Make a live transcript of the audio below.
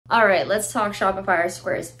All right, let's talk Shopify or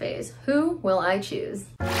Squarespace. Who will I choose?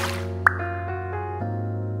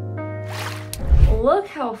 Look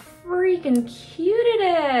how freaking cute it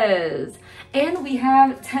is. And we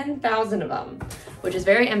have 10,000 of them, which is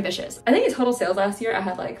very ambitious. I think in total sales last year, I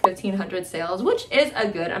had like 1,500 sales, which is a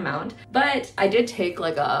good amount. But I did take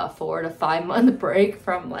like a 4 to 5 month break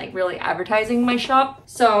from like really advertising my shop.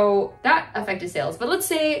 So that affected sales. But let's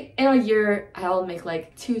say in a year, I'll make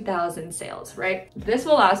like 2,000 sales, right? This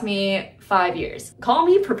will last me 5 years. Call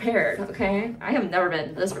me prepared, okay? I have never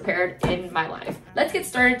been this prepared in my life. Let's get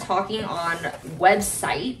started talking on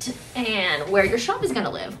website and where your shop is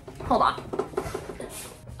gonna live. Hold on.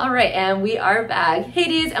 All right, and we are back. Hey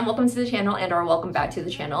dudes, and welcome to the channel or welcome back to the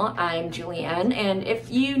channel. I'm Julianne, and if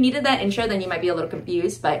you needed that intro, then you might be a little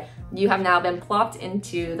confused, but you have now been plopped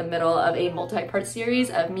into the middle of a multi-part series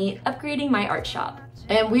of me upgrading my art shop.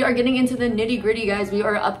 And we are getting into the nitty gritty, guys. We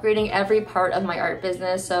are upgrading every part of my art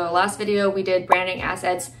business. So last video, we did branding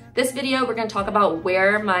assets. This video, we're gonna talk about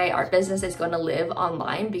where my art business is gonna live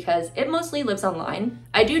online because it mostly lives online.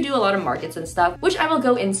 I do a lot of markets and stuff, which I will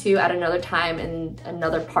go into at another time in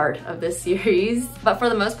another part of this series. But for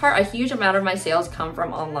the most part, a huge amount of my sales come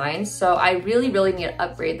from online. So I really need to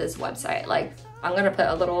upgrade this website. Like, I'm gonna put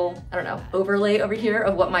a little, I don't know, overlay over here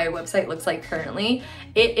of what my website looks like currently.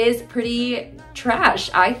 It is pretty trash,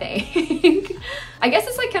 I think. I guess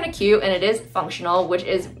it's like kind of cute and it is functional, which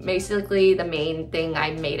is basically the main thing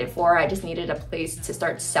I made it for. I just needed a place to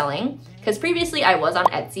start selling. Because previously I was on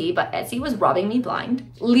Etsy, but Etsy was robbing me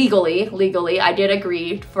blind. Legally, I did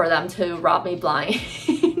agree for them to rob me blind.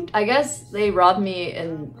 I guess they robbed me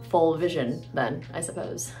in full vision then, I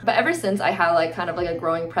suppose. But ever since I had like kind of like a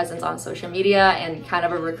growing presence on social media and kind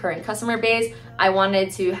of a recurring customer base, I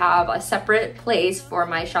wanted to have a separate place for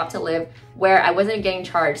my shop to live where I wasn't getting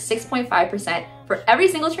charged 6.5% for every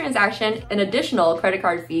single transaction, an additional credit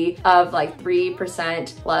card fee of like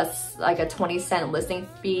 3% plus like a 20-cent listing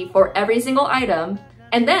fee for every single item.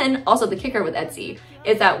 And then also the kicker with Etsy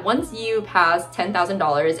is that once you pass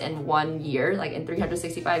 $10,000 in 1 year, like in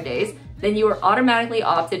 365 days, then you are automatically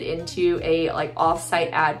opted into a like off-site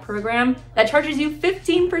ad program that charges you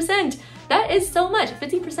 15%. That is so much,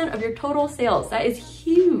 15% of your total sales. That is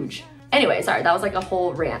huge. Anyway, sorry, that was like a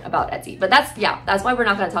whole rant about Etsy, but that's why we're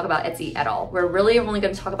not gonna talk about Etsy at all. We're really only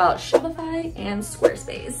gonna talk about Shopify and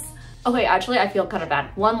Squarespace. Okay, actually, I feel kind of bad.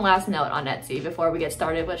 One last note on Etsy before we get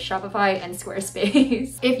started with Shopify and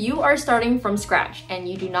Squarespace. If you are starting from scratch and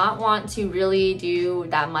you do not want to really do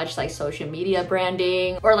that much like social media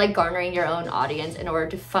branding or like garnering your own audience in order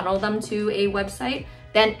to funnel them to a website,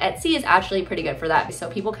 then Etsy is actually pretty good for that. So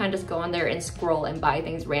people kind of just go on there and scroll and buy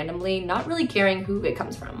things randomly, not really caring who it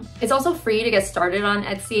comes from. It's also free to get started on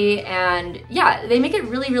Etsy, and yeah, they make it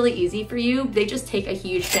really easy for you. They just take a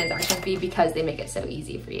huge transaction fee because they make it so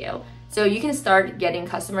easy for you. So you can start getting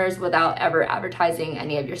customers without ever advertising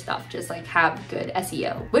any of your stuff. Just like have good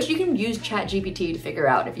SEO, which you can use ChatGPT to figure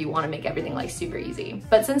out if you want to make everything like super easy.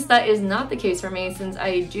 But since that is not the case for me, since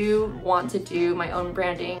I do want to do my own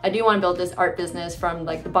branding, I do want to build this art business from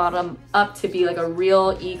like the bottom up to be like a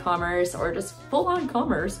real e-commerce or just full-on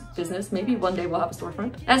commerce business. Maybe one day we'll have a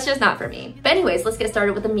storefront. That's just not for me. But anyways, let's get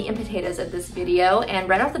started with the meat and potatoes of this video. And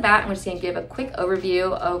right off the bat, I'm just gonna give a quick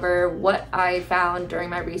overview over what I found during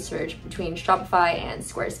my research between Shopify and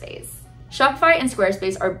Squarespace. Shopify and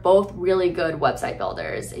Squarespace are both really good website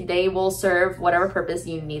builders. They will serve whatever purpose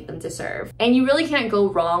you need them to serve. And you really can't go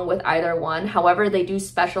wrong with either one. However, they do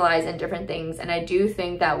specialize in different things. And I do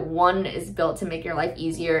think that one is built to make your life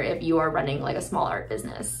easier if you are running like a small art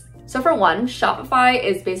business. So for one, Shopify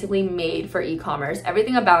is basically made for e-commerce.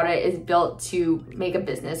 Everything about it is built to make a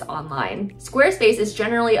business online. Squarespace is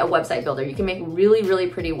generally a website builder. You can make really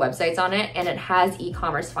pretty websites on it, and it has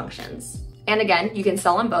e-commerce functions. And again, you can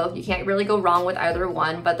sell them both. You can't really go wrong with either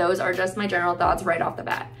one, but those are just my general thoughts right off the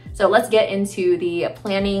bat. So let's get into the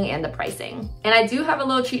planning and the pricing. And I do have a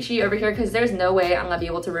little cheat sheet over here because there's no way I'm gonna be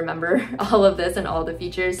able to remember all of this and all the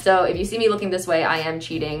features. So if you see me looking this way, I am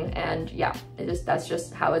cheating, and yeah, that's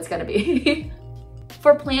just how it's gonna be.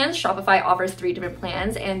 For plans, Shopify offers 3 different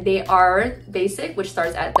plans, and they are basic, which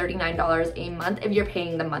starts at $39 a month if you're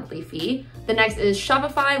paying the monthly fee. The next is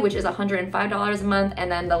Shopify, which is $105 a month.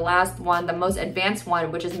 And then the last one, the most advanced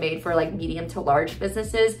one, which is made for like medium to large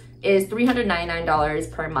businesses, is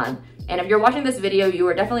 $399 per month. And if you're watching this video, you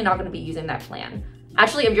are definitely not gonna be using that plan.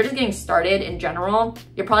 Actually, if you're just getting started in general,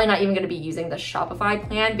 you're probably not even gonna be using the Shopify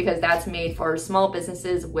plan because that's made for small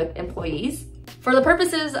businesses with employees. For the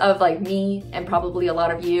purposes of like me and probably a lot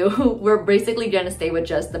of you, we're basically gonna stay with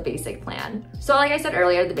just the basic plan. So like I said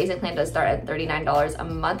earlier, the basic plan does start at $39 a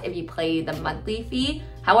month if you pay the monthly fee.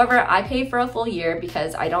 However, I pay for a full year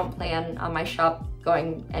because I don't plan on my shop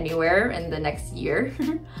going anywhere in the next year.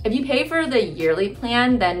 If you pay for the yearly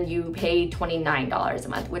plan, then you pay $29 a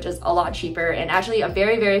month, which is a lot cheaper and actually a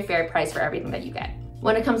very, very fair price for everything that you get.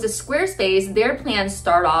 When it comes to Squarespace, their plans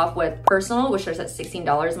start off with personal, which starts at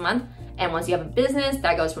 $16 a month. And once you have a business,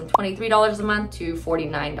 that goes from $23 a month to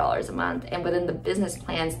 $49 a month. And within the business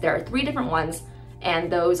plans, there are 3 different ones,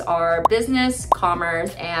 and those are business,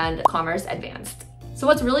 commerce, and commerce advanced. So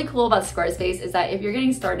what's really cool about Squarespace is that if you're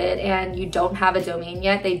getting started and you don't have a domain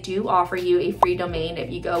yet, they do offer you a free domain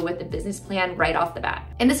if you go with the business plan right off the bat.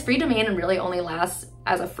 And this free domain really only lasts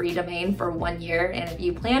as a free domain for 1 year. And if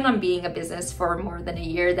you plan on being a business for more than a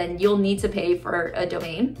year, then you'll need to pay for a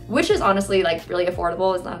domain, which is honestly like really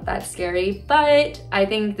affordable. It's not that scary, but I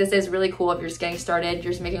think this is really cool if you're just getting started,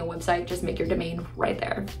 you're just making a website, just make your domain right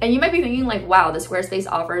there. And you might be thinking like, wow, the Squarespace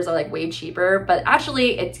offers are like way cheaper, but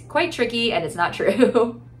actually it's quite tricky and it's not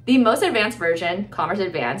true. The most advanced version, Commerce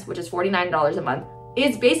Advanced, which is $49 a month,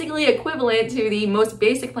 is basically equivalent to the most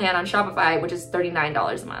basic plan on Shopify, which is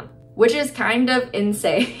 $39 a month, which is kind of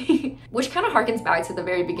insane. Which kind of harkens back to the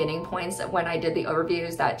very beginning points of when I did the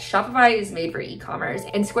overviews that Shopify is made for e-commerce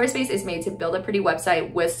and Squarespace is made to build a pretty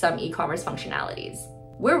website with some e-commerce functionalities.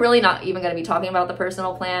 We're really not even going to be talking about the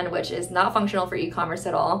personal plan, which is not functional for e-commerce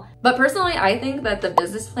at all. But personally, I think that the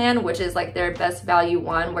business plan, which is like their best value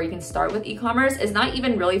one, where you can start with e-commerce, is not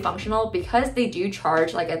even really functional because they do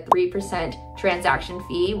charge like a 3% transaction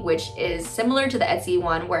fee, which is similar to the Etsy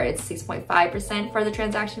one where it's 6.5% for the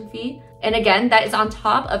transaction fee. And again, that is on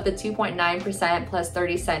top of the 2.9% plus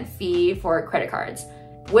 30-cent fee for credit cards,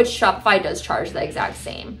 which Shopify does charge the exact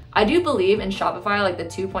same. I do believe in Shopify, like the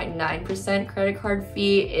 2.9% credit card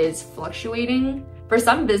fee is fluctuating. For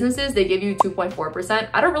some businesses, they give you 2.4%.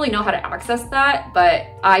 I don't really know how to access that, but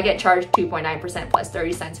I get charged 2.9% plus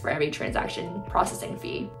 30 cents for every transaction processing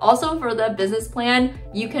fee. Also for the business plan,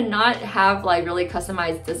 you cannot have like really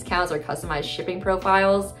customized discounts or customized shipping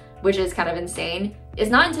profiles, which is kind of insane. It's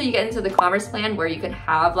not until you get into the commerce plan where you can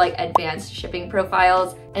have like advanced shipping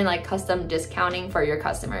profiles and like custom discounting for your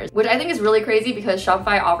customers, which I think is really crazy because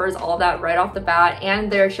Shopify offers all of that right off the bat, and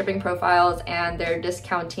their shipping profiles and their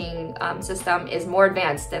discounting system is more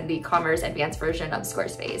advanced than the Commerce Advanced version of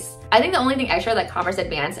Squarespace. I think the only thing extra that Commerce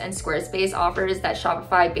Advanced and Squarespace offers that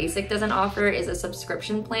Shopify Basic doesn't offer is a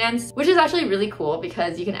subscription plan, which is actually really cool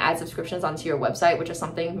because you can add subscriptions onto your website, which is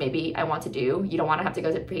something maybe I want to do. You don't want to have to go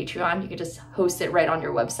to Patreon. You can just host it right on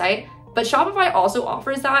your website. But Shopify also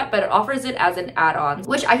offers that, but it offers it as an add-on,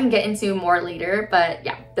 which I can get into more later. But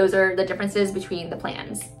yeah, those are the differences between the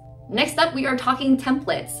plans. Next up, we are talking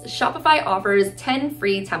templates. Shopify offers 10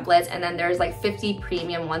 free templates, and then there's like 50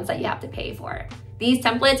 premium ones that you have to pay for. These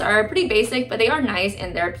templates are pretty basic, but they are nice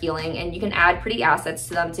and they're appealing, and you can add pretty assets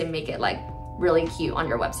to them to make it like really cute on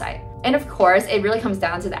your website. And of course, it really comes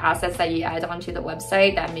down to the assets that you add onto the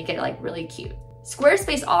website that make it like really cute.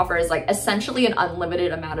 Squarespace offers like essentially an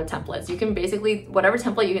unlimited amount of templates. You can basically, whatever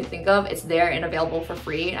template you can think of, it's there and available for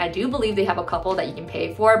free. I do believe they have a couple that you can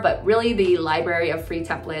pay for, but really the library of free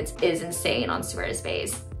templates is insane on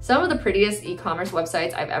Squarespace. Some of the prettiest e-commerce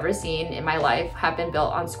websites I've ever seen in my life have been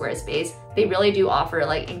built on Squarespace. They really do offer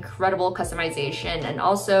like incredible customization, and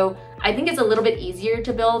also I think it's a little bit easier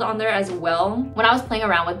to build on there as well. When I was playing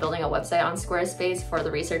around with building a website on Squarespace for the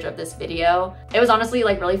research of this video, it was honestly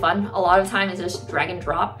like really fun. A lot of time it's just drag and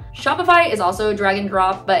drop. Shopify is also drag and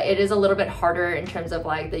drop, but it is a little bit harder in terms of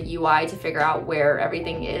like the UI to figure out where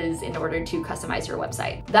everything is in order to customize your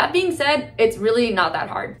website. That being said, it's really not that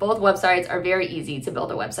hard. Both websites are very easy to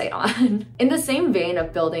build a website on. In the same vein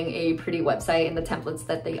of building a pretty website and the templates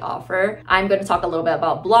that they offer, I'm going to talk a little bit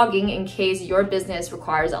about blogging in case your business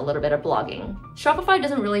requires a little bit of blogging. Shopify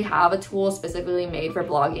doesn't really have a tool specifically made for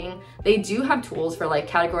blogging. They do have tools for like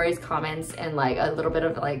categories, comments, and like a little bit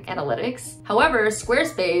of like analytics. However,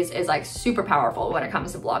 Squarespace is like super powerful when it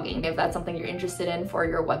comes to blogging. If that's something you're interested in for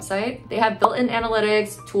your website, they have built-in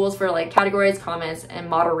analytics, tools for like categories, comments, and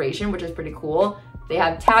moderation, which is pretty cool. They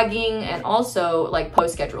have tagging and also like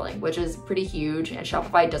post scheduling, which is pretty huge, and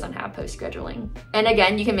Shopify doesn't have post scheduling. And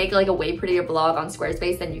again, you can make like a way prettier blog on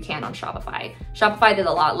Squarespace than you can on Shopify. Shopify did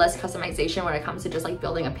a lot less customization when it comes to just like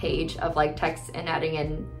building a page of like text and adding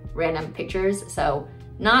in random pictures. So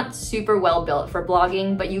Not super well built for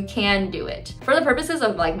blogging, but you can do it. For the purposes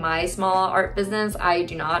of like my small art business, I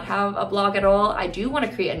do not have a blog at all. I do want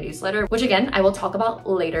to create a newsletter, which again, I will talk about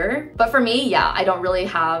later. But for me, yeah, I don't really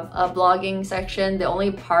have a blogging section. The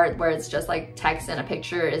only part where it's just like text and a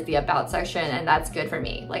picture is the about section, and that's good for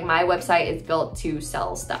me. Like my website is built to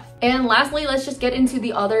sell stuff. And lastly, let's just get into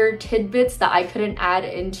the other tidbits that I couldn't add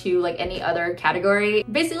into like any other category.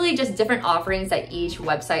 Basically just different offerings that each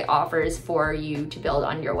website offers for you to build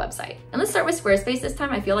on your website. And let's start with Squarespace this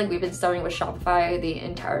time. I feel like we've been starting with Shopify the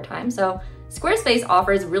entire time. So Squarespace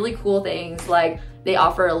offers really cool things like they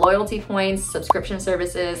offer loyalty points, subscription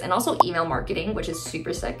services, and also email marketing, which is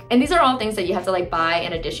super sick. And these are all things that you have to like buy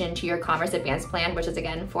in addition to your Commerce Advanced plan, which is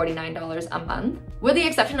again, $49 a month. With the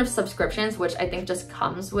exception of subscriptions, which I think just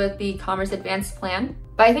comes with the Commerce Advanced plan.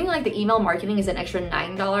 But I think like the email marketing is an extra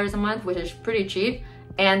 $9 a month, which is pretty cheap.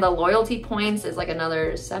 And the loyalty points is like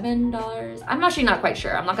another $7. I'm actually not quite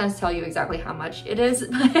sure. I'm not gonna tell you exactly how much it is,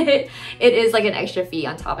 but it is like an extra fee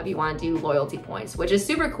on top if you wanna do loyalty points, which is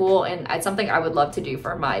super cool, and it's something I would love to do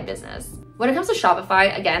for my business. When it comes to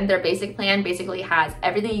Shopify, again, their basic plan basically has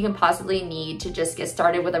everything you can possibly need to just get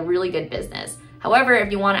started with a really good business. However,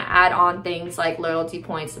 if you want to add on things like loyalty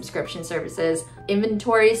points, subscription services,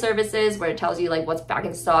 inventory services, where it tells you like what's back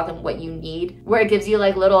in stock and what you need, where it gives you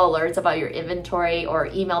like little alerts about your inventory, or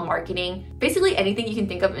email marketing, basically anything you can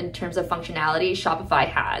think of in terms of functionality, Shopify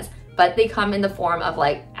has, but they come in the form of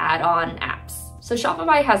like add-on apps. So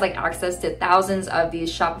Shopify has like access to thousands of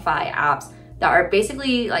these Shopify apps that are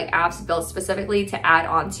basically like apps built specifically to add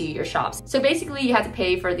on to your shops. So basically you have to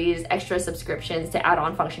pay for these extra subscriptions to add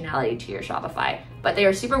on functionality to your Shopify, but they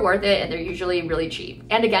are super worth it and they're usually really cheap.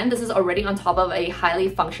 And again, this is already on top of a highly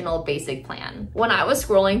functional basic plan. When I was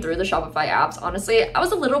scrolling through the Shopify apps, honestly, I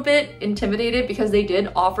was a little bit intimidated because they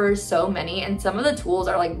did offer so many, and some of the tools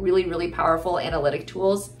are like really, really powerful analytic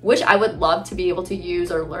tools, which I would love to be able to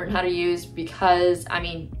use or learn how to use, because I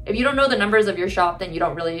mean, if you don't know the numbers of your shop, then you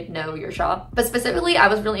don't really know your shop. But specifically, I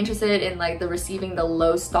was really interested in like the receiving the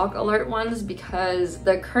low stock alert ones, because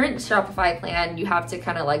the current Shopify plan, you have to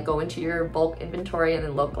kind of like go into your bulk inventory and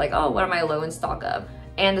then look like, oh, what am I low in stock of?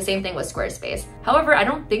 And the same thing with Squarespace. However, I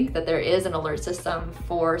don't think that there is an alert system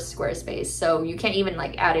for Squarespace, so you can't even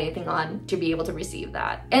like add anything on to be able to receive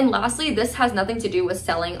that. And lastly, this has nothing to do with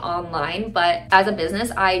selling online, but as a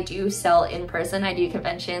business, I do sell in person. I do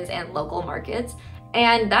conventions and local markets.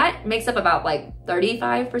 And that makes up about like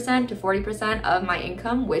 35% to 40% of my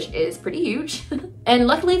income, which is pretty huge. And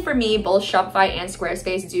luckily for me, both Shopify and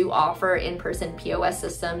Squarespace do offer in-person POS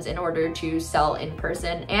systems in order to sell in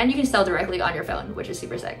person, and you can sell directly on your phone, which is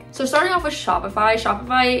super sick. So starting off with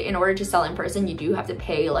Shopify, in order to sell in person, you do have to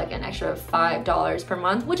pay like an extra $5 per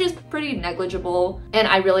month, which is pretty negligible. And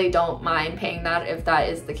I really don't mind paying that if that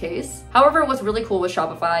is the case. However, what's really cool with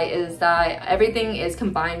Shopify is that everything is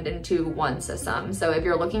combined into one system. So if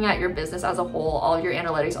you're looking at your business as a whole, all your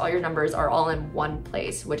analytics, all your numbers are all in one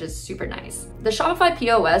place, which is super nice. The Shopify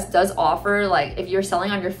POS does offer, like if you're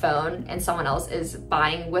selling on your phone and someone else is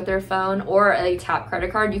buying with their phone or a tap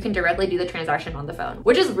credit card, you can directly do the transaction on the phone,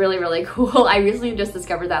 which is really, really cool. I recently just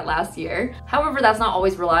discovered that last year. However, that's not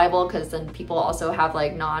always reliable, because then people also have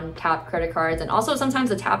like non-tap credit cards, and also sometimes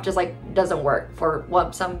the tap just like doesn't work for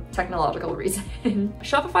some technological reason.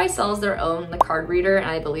 Shopify sells their own card reader, and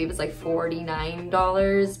I believe it's like $49,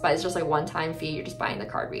 but it's just like one-time fee. You're just buying the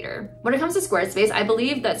card reader. When it comes to Squarespace, I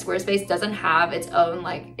believe that Squarespace doesn't have its own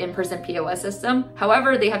like in-person POS system.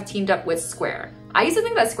 However, they have teamed up with Square. I used to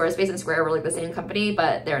think that Squarespace and Square were like the same company,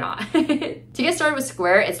 but they're not. To get started with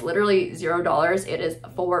Square, it's literally $0. It is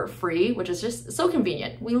for free, which is just so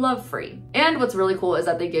convenient. We love free. And what's really cool is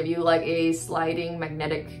that they give you like a sliding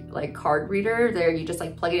magnetic like card reader. There you just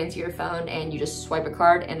like plug it into your phone and you just swipe a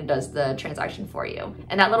card and it does the transaction for you.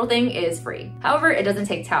 And that little thing is free. However, it doesn't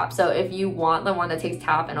take tap. So if you want the one that takes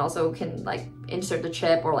tap and also can like insert the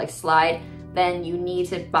chip or like slide, then you need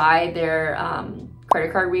to buy their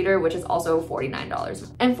credit card reader, which is also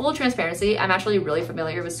 $49. And full transparency, I'm actually really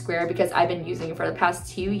familiar with Square because I've been using it for the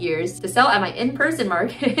past 2 years to sell at my in-person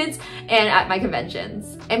markets and at my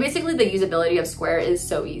conventions. And basically the usability of Square is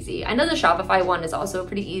so easy. I know the Shopify one is also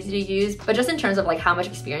pretty easy to use, but just in terms of like how much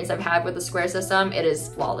experience I've had with the Square system, it is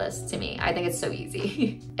flawless to me. I think it's so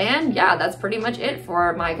easy. And yeah, that's pretty much it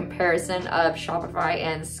for my comparison of Shopify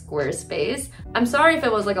and Squarespace. I'm sorry if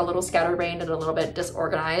it was like a little scatterbrained and a little bit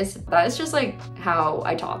disorganized. That is just like how how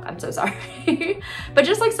I talk. I'm so sorry. But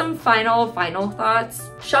just like some final thoughts.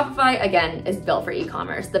 Shopify, again, is built for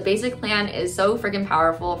e-commerce. The basic plan is so freaking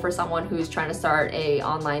powerful for someone who's trying to start a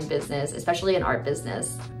online business, especially an art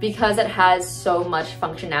business, because it has so much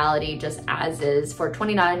functionality just as is for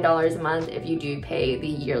 $29 a month if you do pay the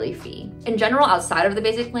yearly fee. In general, outside of the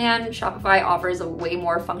basic plan, Shopify offers a way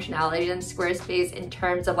more functionality than Squarespace in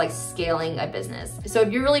terms of like scaling a business. So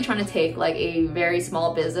if you're really trying to take like a very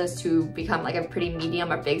small business to become like a pretty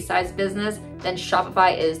medium or big size business, then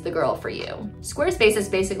Shopify is the girl for you. Squarespace is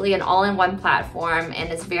basically an all-in-one platform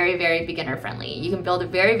and it's very, very beginner friendly. You can build a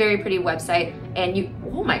very, very pretty website and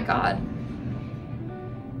oh my God.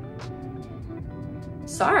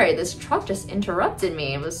 Sorry, this truck just interrupted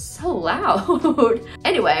me. It was so loud.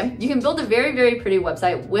 Anyway, you can build a very, very pretty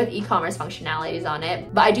website with e-commerce functionalities on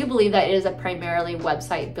it, but I do believe that it is a primarily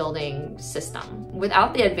website building system.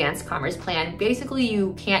 Without the advanced commerce plan, basically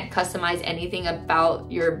you can't customize anything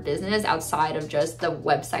about your business outside of just the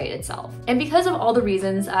website itself. And because of all the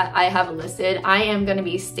reasons I have listed, I am gonna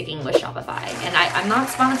be sticking with Shopify. And I'm not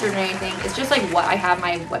sponsored or anything. It's just like what I have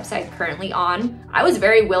my website currently on. I was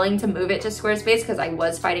very willing to move it to Squarespace because I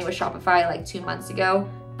was fighting with Shopify like 2 months ago.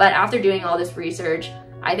 But after doing all this research,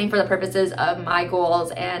 I think for the purposes of my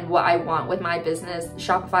goals and what I want with my business,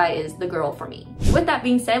 Shopify is the girl for me. With that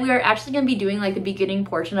being said, we are actually gonna be doing like the beginning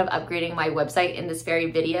portion of upgrading my website in this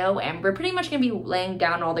very video, and we're pretty much gonna be laying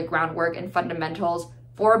down all the groundwork and fundamentals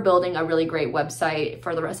for building a really great website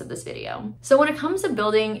for the rest of this video. So when it comes to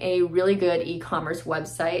building a really good e-commerce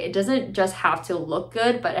website, it doesn't just have to look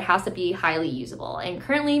good, but it has to be highly usable. And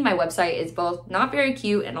currently my website is both not very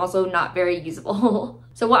cute and also not very usable.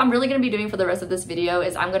 So what I'm really gonna be doing for the rest of this video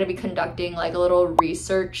is I'm gonna be conducting like a little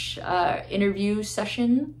research interview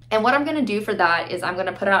session. And what I'm gonna do for that is I'm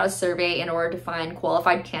gonna put out a survey in order to find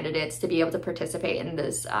qualified candidates to be able to participate in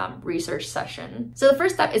this research session. So the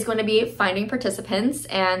first step is going to be finding participants.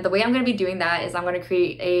 And the way I'm gonna be doing that is I'm gonna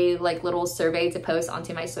create a like little survey to post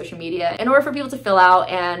onto my social media in order for people to fill out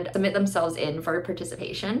and submit themselves in for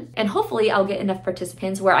participation. And hopefully I'll get enough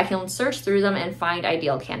participants where I can search through them and find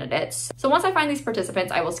ideal candidates. So once I find these participants,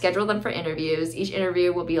 I will schedule them for interviews. Each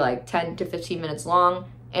interview will be like 10 to 15 minutes long.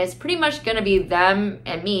 And it's pretty much gonna be them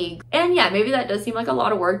and me. And yeah, maybe that does seem like a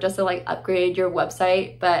lot of work just to like upgrade your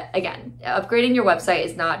website. But again, upgrading your website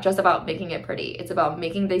is not just about making it pretty. It's about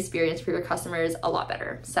making the experience for your customers a lot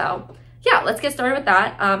better. So yeah, let's get started with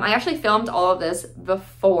that. I actually filmed all of this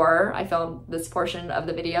before I filmed this portion of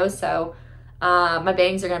the video. So my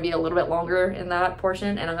bangs are gonna be a little bit longer in that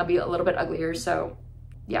portion and I'm gonna be a little bit uglier. So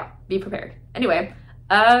yeah, be prepared. Anyway,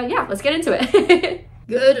 yeah, let's get into it.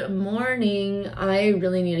 Good morning. I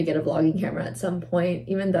really need to get a vlogging camera at some point,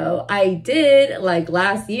 even though I did like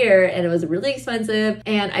last year and it was really expensive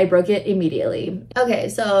and I broke it immediately. Okay,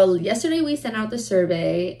 so yesterday we sent out the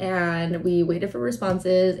survey and we waited for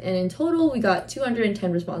responses, and in total we got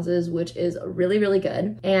 210 responses, which is really, really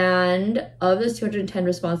good. And of those 210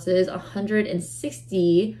 responses,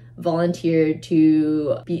 160 volunteered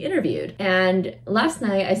to be interviewed. And last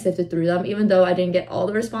night I sifted through them, even though I didn't get all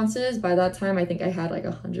the responses. By that time I think I had like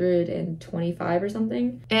 125 or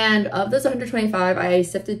something. And of those 125, I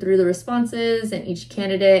sifted through the responses and each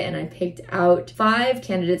candidate, and I picked out 5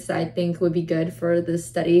 candidates that I think would be good for this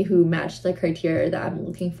study who matched the criteria that I'm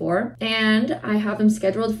looking for. And I have them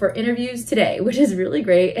scheduled for interviews today, which is really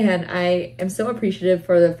great. And I am so appreciative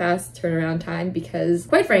for the fast turnaround time because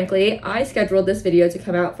quite frankly, I scheduled this video to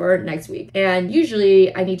come out for next week. And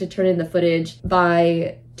usually I need to turn in the footage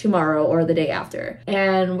by tomorrow or the day after.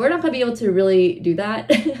 And we're not gonna be able to really do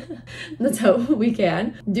that. Let's hope we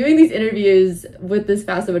can. Doing these interviews with this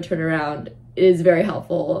fast of a turnaround is very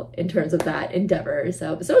helpful in terms of that endeavor.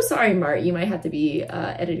 So sorry, Mart, you might have to be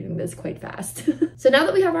editing this quite fast. So now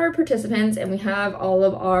that we have our participants and we have all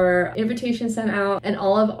of our invitations sent out and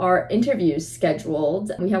all of our interviews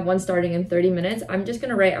scheduled, we have one starting in 30 minutes, I'm just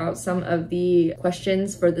gonna write out some of the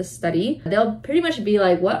questions for this study. They'll pretty much be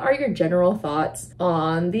like, what are your general thoughts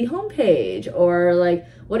on the homepage? Or like,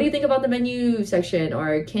 what do you think about the menu section?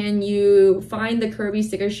 Or can you find the Kirby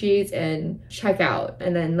sticker sheets and check out?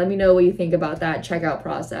 And then let me know what you think about that checkout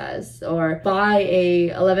process. Or buy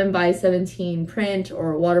a 11 by 17 print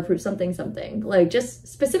or waterproof something. Like just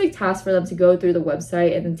specific tasks for them to go through the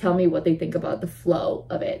website and then tell me what they think about the flow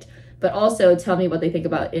of it. But also tell me what they think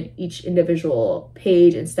about each individual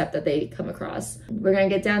page and step that they come across. We're gonna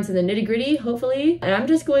get down to the nitty-gritty, hopefully. And I'm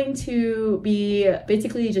just going to be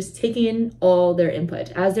basically just taking in all their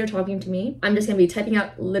input as they're talking to me, I'm just gonna be typing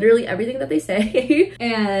out literally everything that they say.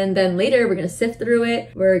 And then later we're gonna sift through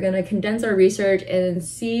it. We're gonna condense our research and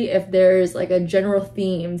see if there's like a general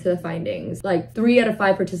theme to the findings. Like 3 out of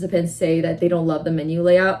 5 participants say that they don't love the menu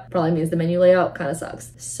layout. Probably means the menu layout kind of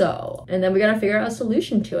sucks. So, and then we gotta figure out a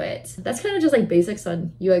solution to it. That's kind of just like basics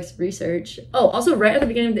on UX research. Oh, also right at the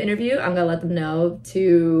beginning of the interview, I'm gonna let them know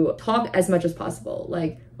to talk as much as possible.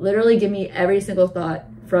 Like literally give me every single thought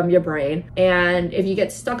from your brain. And if you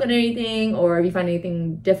get stuck on anything or if you find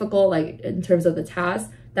anything difficult, like in terms of the task,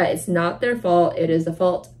 that it's not their fault, it is the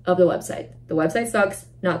fault of the website. The website sucks,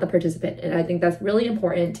 not the participant. And I think that's really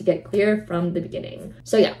important to get clear from the beginning.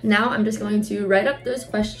 So yeah, now I'm just going to write up those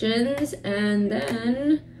questions and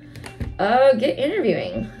then get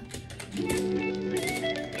interviewing.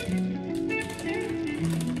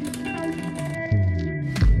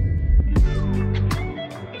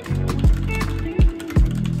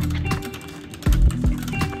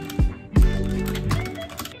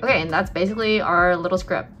 Okay, and that's basically our little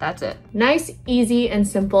script. That's it. Nice, easy, and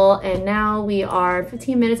simple. And now we are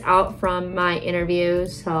 15 minutes out from my interview.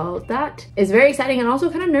 So that is very exciting and also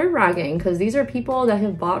kind of nerve-wracking because these are people that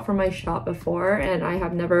have bought from my shop before and I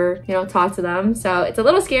have never, you know, talked to them. So it's a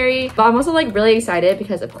little scary, but I'm also like really excited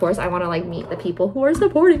because of course I want to like meet the people who are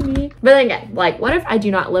supporting me. But then again, like what if I do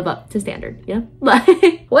not live up to standard, you know?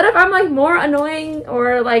 Like what if I'm like more annoying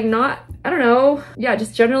or like not, I don't know. Yeah,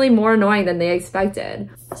 just generally more annoying than they expected.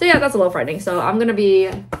 So yeah, that's a little frightening. So I'm gonna be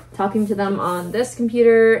talking to them on this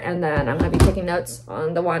computer and then I'm gonna be taking notes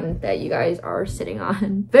on the one that you guys are sitting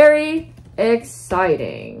on. Very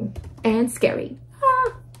exciting and scary.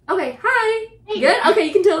 Ah. Okay, hi. Hey. Good? Okay,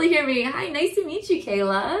 you can totally hear me. Hi, nice to meet you,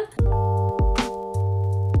 Kayla.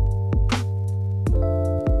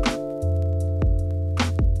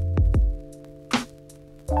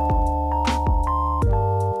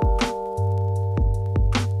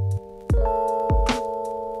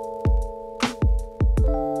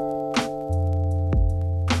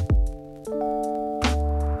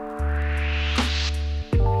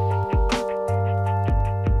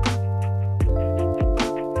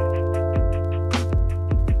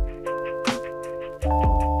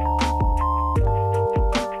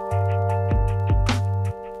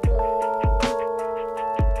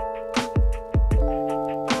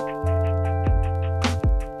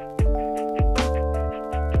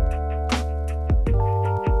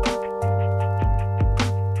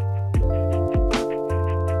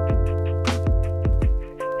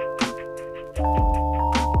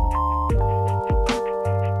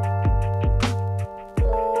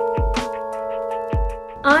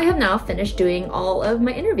 I have now finished doing all of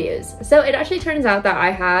my interviews. So it actually turns out that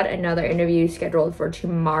I had another interview scheduled for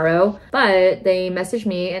tomorrow, but they messaged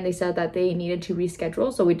me and they said that they needed to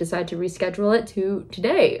reschedule. So we decided to reschedule it to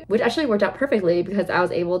today, which actually worked out perfectly because I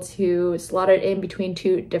was able to slot it in between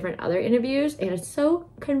 2 different other interviews and it's so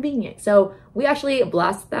convenient. So we actually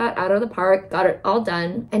blasted that out of the park, got it all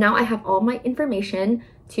done. And now I have all my information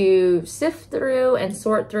to sift through and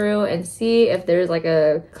sort through and see if there's like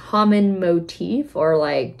a common motif or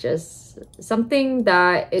like just something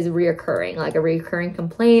that is reoccurring, like a recurring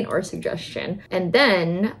complaint or suggestion. And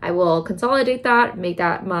then I will consolidate that, make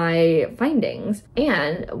that my findings,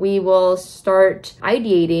 and we will start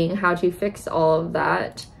ideating how to fix all of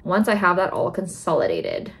that once I have that all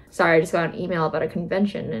consolidated. Sorry, I just got an email about a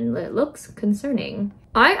convention and it looks concerning.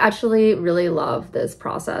 I actually really love this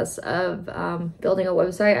process of building a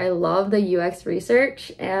website. I love the UX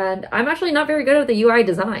research and I'm actually not very good at the UI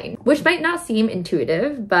design, which might not seem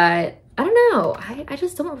intuitive, but I don't know. I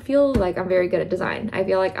just don't feel like I'm very good at design. I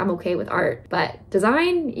feel like I'm okay with art, but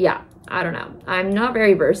design, yeah. I don't know. I'm not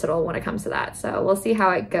very versatile when it comes to that. So we'll see how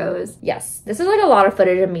it goes. Yes, this is like a lot of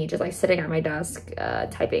footage of me just like sitting at my desk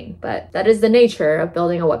typing, but that is the nature of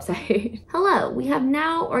building a website. Hello, we have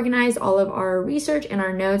now organized all of our research and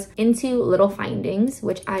our notes into little findings,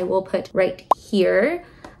 which I will put right here.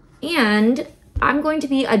 And I'm going to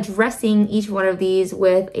be addressing each one of these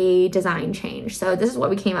with a design change. So this is what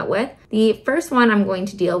we came up with. The first one I'm going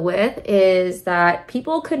to deal with is that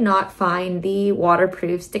people could not find the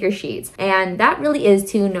waterproof sticker sheets. And that really is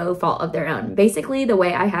to no fault of their own. Basically, the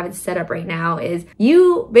way I have it set up right now is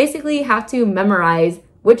you basically have to memorize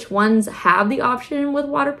which ones have the option with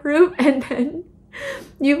waterproof, and then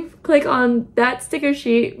you click on that sticker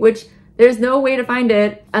sheet, which there's no way to find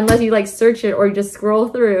it unless you like search it or you just scroll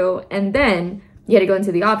through, and then you had to go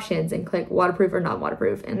into the options and click waterproof or not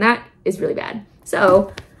waterproof, and that is really bad.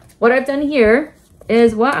 So what I've done here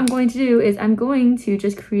is what I'm going to do is I'm going to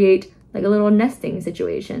just create like a little nesting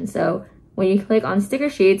situation. So when you click on sticker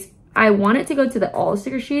sheets, I want it to go to the all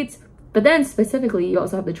sticker sheets But then specifically, you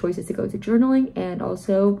also have the choices to go to journaling and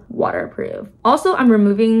also waterproof. Also, I'm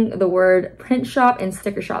removing the word print shop and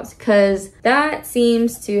sticker shops because that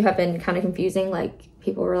seems to have been kind of confusing. Like,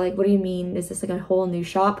 people were like, what do you mean? Is this like a whole new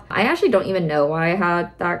shop? I actually don't even know why I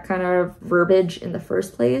had that kind of verbiage in the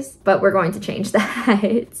first place, but we're going to change that.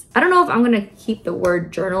 I don't know if I'm going to keep the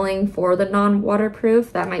word journaling for the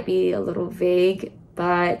non-waterproof. That might be a little vague,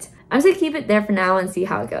 but I'm just going to keep it there for now and see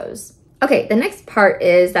how it goes. Okay, the next part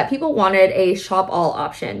is that people wanted a shop all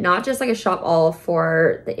option, not just like a shop all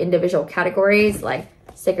for the individual categories like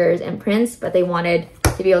stickers and prints, but they wanted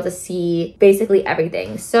to be able to see basically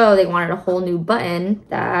everything. So they wanted a whole new button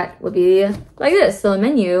that would be like this. So the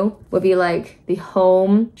menu would be like the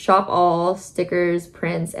home, shop all, stickers,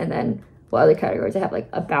 prints, and then what other categories I have, like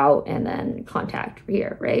about and then contact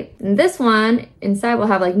here, right? And this one inside will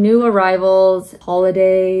have like new arrivals,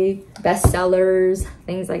 holiday, bestsellers,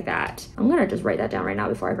 things like that. I'm gonna just write that down right now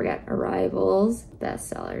before I forget. Arrivals,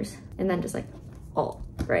 bestsellers, and then just like all,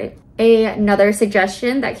 right? Another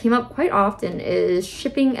suggestion that came up quite often is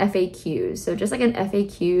shipping FAQs. So just like an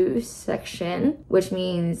FAQ section, which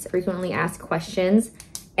means frequently asked questions.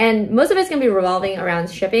 And most of it's gonna be revolving around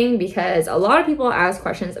shipping because a lot of people ask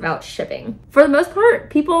questions about shipping. For the most part,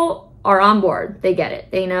 people are on board. They get it.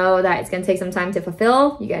 They know that it's gonna take some time to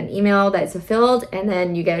fulfill. You get an email that it's fulfilled and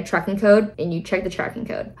then you get a tracking code and you check the tracking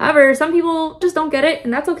code. However, some people just don't get it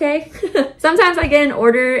and that's okay. Sometimes I get an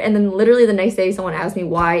order and then literally the next day someone asks me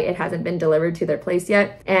why it hasn't been delivered to their place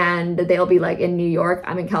yet. And they'll be like in New York,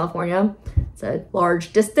 I'm in California. It's a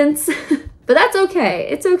large distance. But that's okay.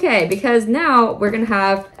 It's okay because now we're gonna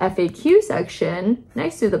have FAQ section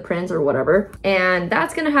next to the prints or whatever. And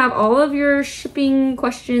that's gonna have all of your shipping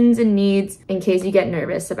questions and needs in case you get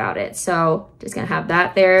nervous about it. So just gonna have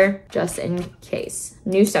that there just in case.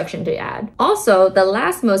 New section to add. Also, the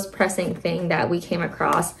last most pressing thing that we came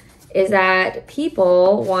across is that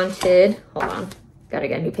people wanted, hold on, gotta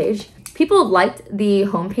get a new page. People liked the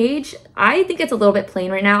homepage. I think it's a little bit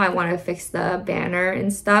plain right now. I wanna fix the banner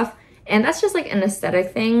and stuff. And that's just like an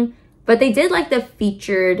aesthetic thing, but they did like the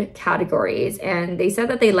featured categories and they said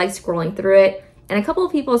that they liked scrolling through it. And a couple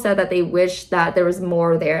of people said that they wish that there was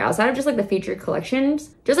more there outside of just like the featured collections,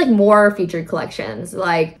 just like more featured collections.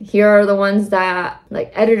 Like here are the ones that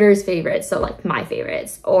like editors' favorites, so like my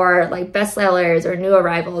favorites, or like bestsellers or new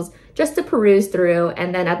arrivals, just to peruse through.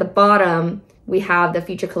 And then at the bottom, we have the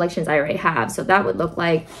featured collections I already have. So that would look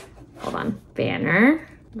like, hold on, banner.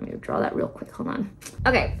 Let me draw that real quick, hold on.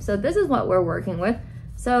 Okay, so this is what we're working with.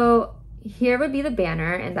 So here would be the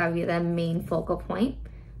banner and that would be the main focal point.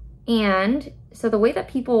 And so the way that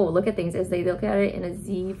people look at things is they look at it in a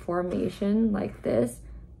Z formation like this.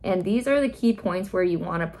 And these are the key points where you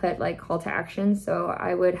wanna put like call to action. So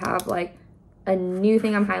I would have like a new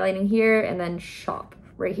thing I'm highlighting here and then shop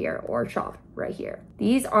right here or shop right here.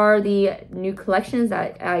 These are the new collections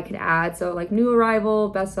that I could add. So like new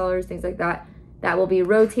arrival, bestsellers, things like that. That will be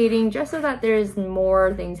rotating just so that there's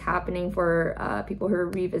more things happening for people who are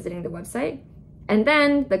revisiting the website. And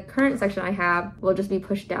then the current section I have will just be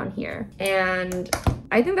pushed down here. And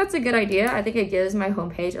I think that's a good idea. I think it gives my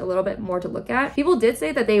homepage a little bit more to look at. People did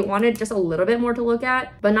say that they wanted just a little bit more to look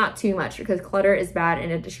at, but not too much because clutter is bad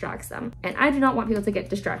and it distracts them. And I do not want people to get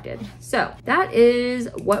distracted. So that is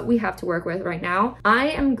what we have to work with right now. I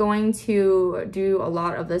am going to do a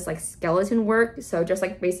lot of this like skeleton work. So just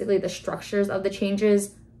like basically the structures of the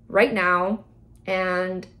changes right now.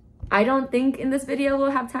 And I don't think in this video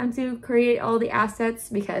we'll have time to create all the assets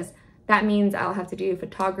because that means I'll have to do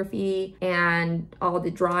photography and all the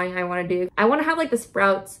drawing I want to do. I want to have like the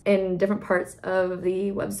sprouts in different parts of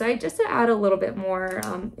the website just to add a little bit more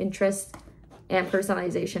interest and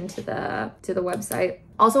personalization to the website.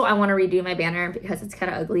 Also, I want to redo my banner because it's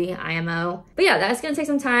kind of ugly, IMO. But yeah, that's going to take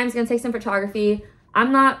some time. It's going to take some photography.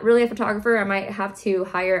 I'm not really a photographer. I might have to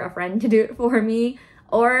hire a friend to do it for me.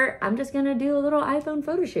 Or I'm just gonna do a little iPhone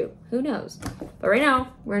photo shoot. Who knows? But right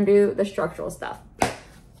now, we're gonna do the structural stuff.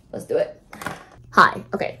 Let's do it. Hi,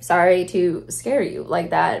 okay, sorry to scare you like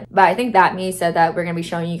that, but I think that me said that we're gonna be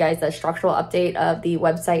showing you guys the structural update of the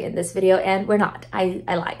website in this video, and we're not. I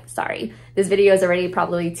lied, sorry. This video is already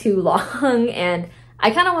probably too long, and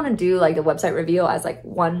I kind of want to do like the website review as like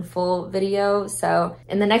one full video. So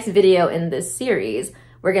in the next video in this series,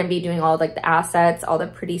 we're going to be doing all like the assets, all the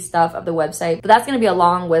pretty stuff of the website, but that's going to be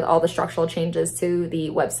along with all the structural changes to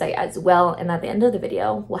the website as well. And at the end of the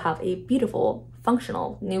video, we'll have a beautiful,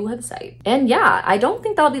 functional new website. And yeah, I don't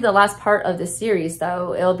think that'll be the last part of this series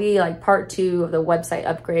though. It'll be like part 2 of the website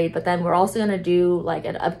upgrade, but then we're also going to do like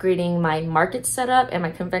an upgrading my market setup and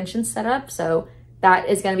my convention setup. So that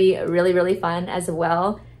is going to be really, really fun as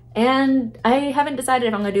well. And I haven't decided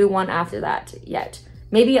if I'm gonna do one after that yet.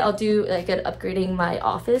 Maybe I'll do like an upgrading my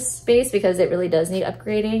office space because it really does need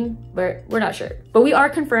upgrading, but we're not sure. But we are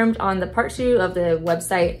confirmed on the part 2 of the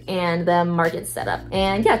website and the market setup.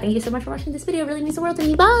 And yeah, thank you so much for watching this video. It really means the world to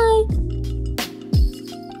me. Bye!